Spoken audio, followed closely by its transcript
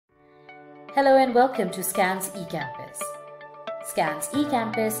Hello and welcome to SKANS eCampus. SKANS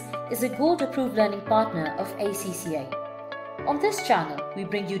eCampus is a gold-approved learning partner of ACCA. On this channel, we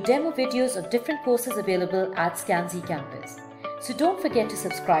bring you demo videos of different courses available at SKANS eCampus. So don't forget to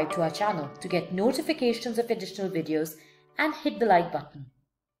subscribe to our channel to get notifications of additional videos and hit the like button.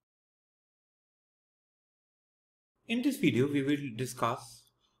 In this video, we will discuss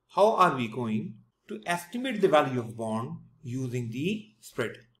how are we going to estimate the value of bond using the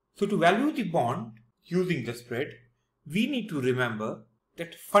spread. So to value the bond using the spread, we need to remember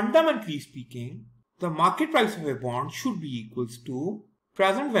that fundamentally speaking, the market price of a bond should be equals to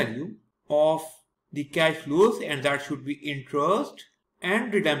present value of the cash flows, and that should be interest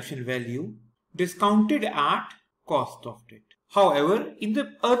and redemption value discounted at cost of debt. However, in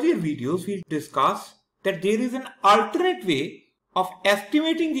the earlier videos, we discussed that there is an alternate way of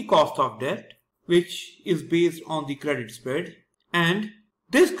estimating the cost of debt, which is based on the credit spread, and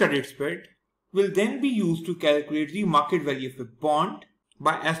this credit spread will then be used to calculate the market value of a bond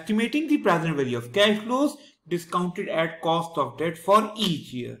by estimating the present value of cash flows discounted at cost of debt for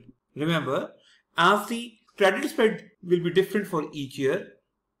each year. Remember, as the credit spread will be different for each year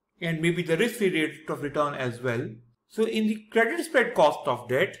and maybe the risk-free rate of return as well. So in the credit spread cost of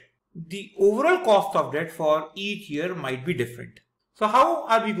debt, the overall cost of debt for each year might be different. So how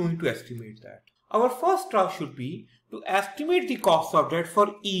are we going to estimate that? Our first task should be to estimate the cost of debt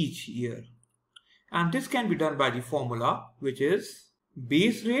for each year. And this can be done by the formula, which is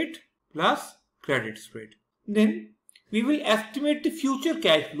base rate plus credit spread. Then we will estimate the future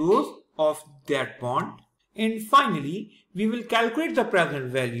cash flows of that bond. And finally, we will calculate the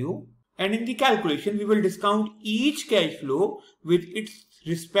present value. And in the calculation, we will discount each cash flow with its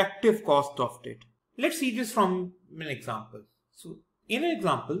respective cost of debt. Let's see this from an example. So in an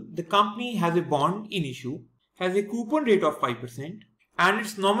example, the company has a bond in issue, has a coupon rate of 5%, and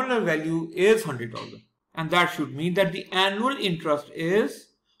its nominal value is $100. And that should mean that the annual interest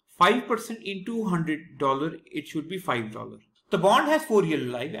is 5% into $100, it should be $5. The bond has 4-year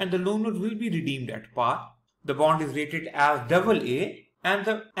life and the loan note will be redeemed at par. The bond is rated as AA and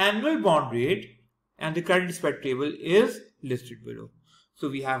the annual bond rate and the credit spread table is listed below. So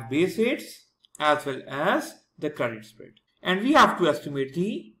we have base rates as well as the credit spread. And we have to estimate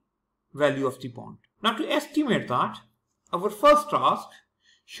the value of the bond. Now to estimate that, our first task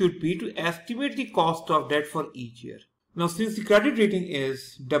should be to estimate the cost of debt for each year. Now since the credit rating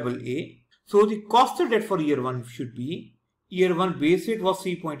is AA, so the cost of debt for year 1 should be, year 1 base rate was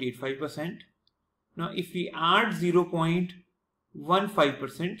 3.85%. Now if we add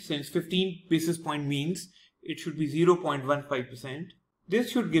 0.15%, since 15 basis point means it should be 0.15%,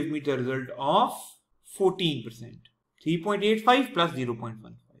 this should give me the result of 14%. 3.85 plus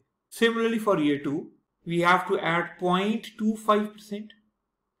 0.15. Similarly for year 2, we have to add 0.25%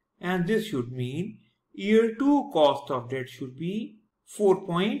 and this should mean year 2 cost of debt should be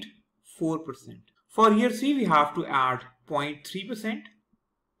 4.4%. For year 3, we have to add 0.3%.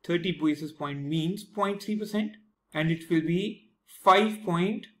 30 basis point means 0.3% and it will be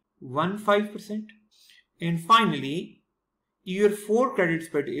 5.15%. And finally, year 4 credit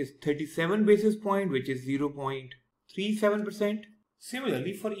spread is 37 basis point, which is 0.37%.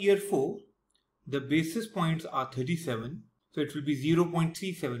 Similarly, for year 4, the basis points are 37, so it will be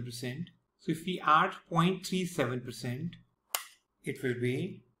 0.37%. So if we add 0.37%, it will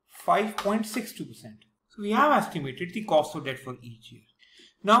be 5.62%. So we have estimated the cost of debt for each year.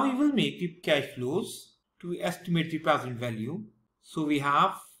 Now we will make the cash flows to estimate the present value. So we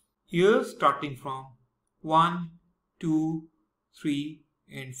have years starting from 1, 2, 3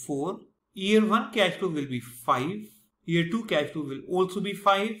 and 4. Year 1 cash flow will be 5. Year 2 cash flow will also be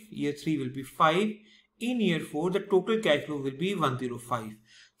 5. Year 3 will be 5. In year 4, the total cash flow will be 105.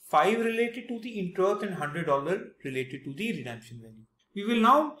 5 related to the interest and $100 related to the redemption value. We will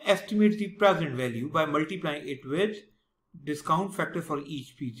now estimate the present value by multiplying it with discount factor for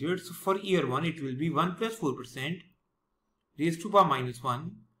each period. So for year 1, it will be 1 plus 4% raised to power minus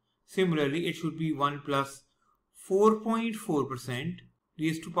 1. Similarly, it should be 1 plus 4.4%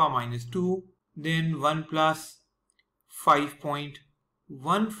 raised to power minus 2. Then 1 plus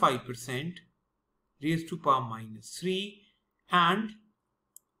 5.15% raised to power minus 3 and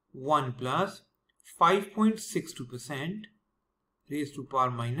 1 plus 5.62% raised to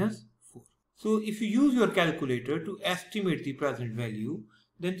power minus 4. So if you use your calculator to estimate the present value,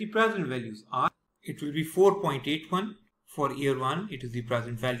 then the present values are, it will be 4.81 for year 1, it is the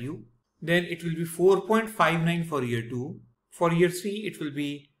present value. Then it will be 4.59 for year 2. For year 3, it will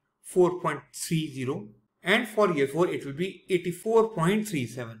be 4.30. And for year 4, it will be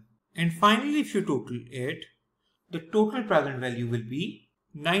 84.37. And finally, if you total it, the total present value will be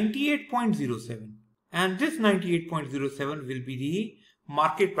 98.07, and this 98.07 will be the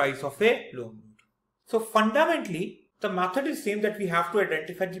market price of a loan note. So fundamentally, the method is same, that we have to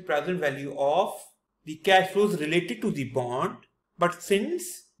identify the present value of the cash flows related to the bond. But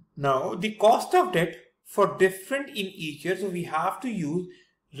since now the cost of debt for different in each year, so we have to use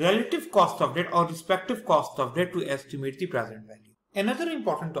relative cost of debt or respective cost of debt to estimate the present value. Another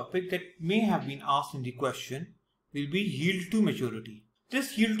important topic that may have been asked in the question will be yield to maturity.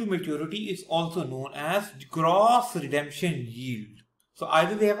 This yield to maturity is also known as gross redemption yield. So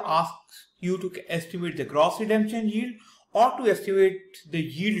either they have asked you to estimate the gross redemption yield or to estimate the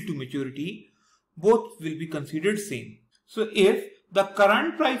yield to maturity. Both will be considered same. So if the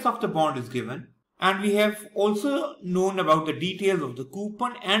current price of the bond is given, and we have also known about the details of the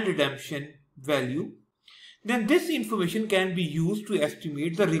coupon and redemption value, then this information can be used to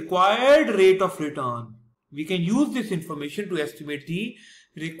estimate the required rate of return. We can use this information to estimate the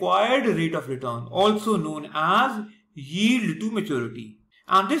required rate of return, also known as yield to maturity.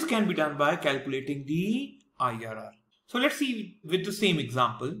 And this can be done by calculating the IRR. So let's see with the same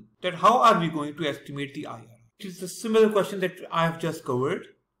example that how are we going to estimate the IRR. It is a similar question that I have just covered.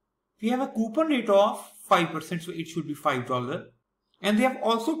 We have a coupon rate of 5%, so it should be $5. And they have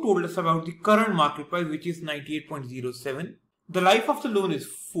also told us about the current market price, which is 98.07. The life of the loan is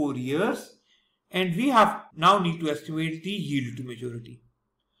 4 years. And we have now need to estimate the yield to maturity.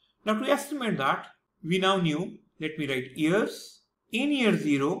 Now to estimate that, we now knew, let me write years. In year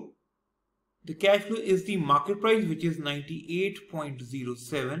 0, the cash flow is the market price, which is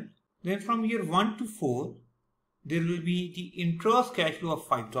 98.07. Then from year 1 to 4, there will be the interest cash flow of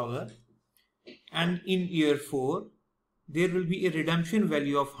 $5. And in year 4, there will be a redemption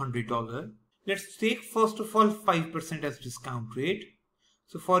value of $100. Let's take first of all 5% as discount rate.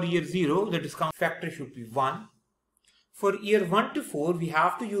 So for year 0, the discount factor should be 1. For year 1 to 4, we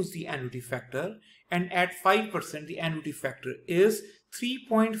have to use the annuity factor, and at 5%, the annuity factor is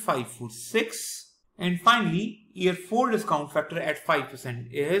 3.546. And finally, year 4 discount factor at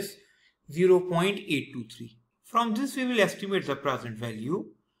 5% is 0.823. From this, we will estimate the present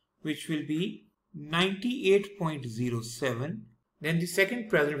value, which will be 98.07. Then the second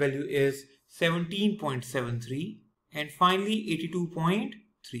present value is 17.73. And finally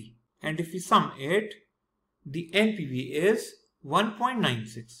 82.3. And if we sum it, the NPV is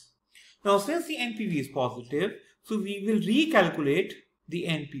 1.96. Now since the NPV is positive, so we will recalculate the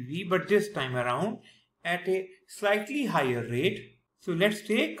NPV, but this time around at a slightly higher rate. So let's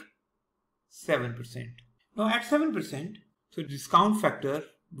take 7%. Now at 7%, so discount factor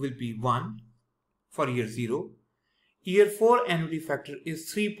will be 1 for year 0. Year 4 annuity factor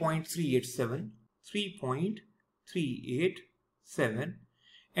is 3.387. 3.387,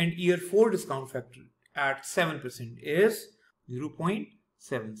 and year 4 discount factor at 7% is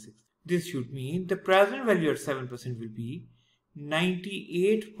 0.76. This should mean the present value at 7% will be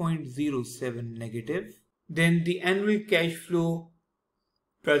 98.07 negative. Then the annual cash flow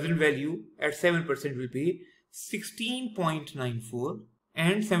present value at 7% will be 16.94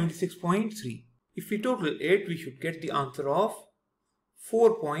 and 76.3. If we total it, we should get the answer of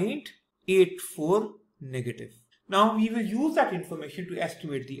 4.84 negative. Now we will use that information to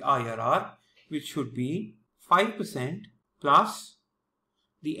estimate the IRR, which should be 5% plus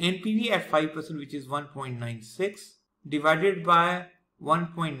the NPV at 5%, which is 1.96, divided by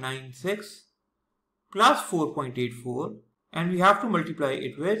 1.96 plus 4.84, and we have to multiply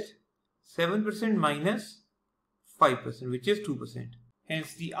it with 7% minus 5%, which is 2%.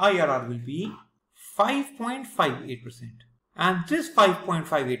 Hence the IRR will be 5.58%. And this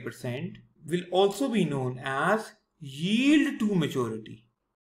 5.58% will also be known as yield to maturity.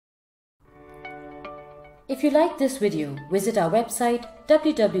 If you like this video, visit our website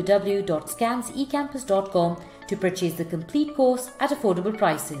www.SKANSECampus.com to purchase the complete course at affordable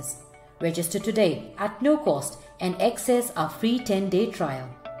prices. Register today at no cost and access our free 10-day trial.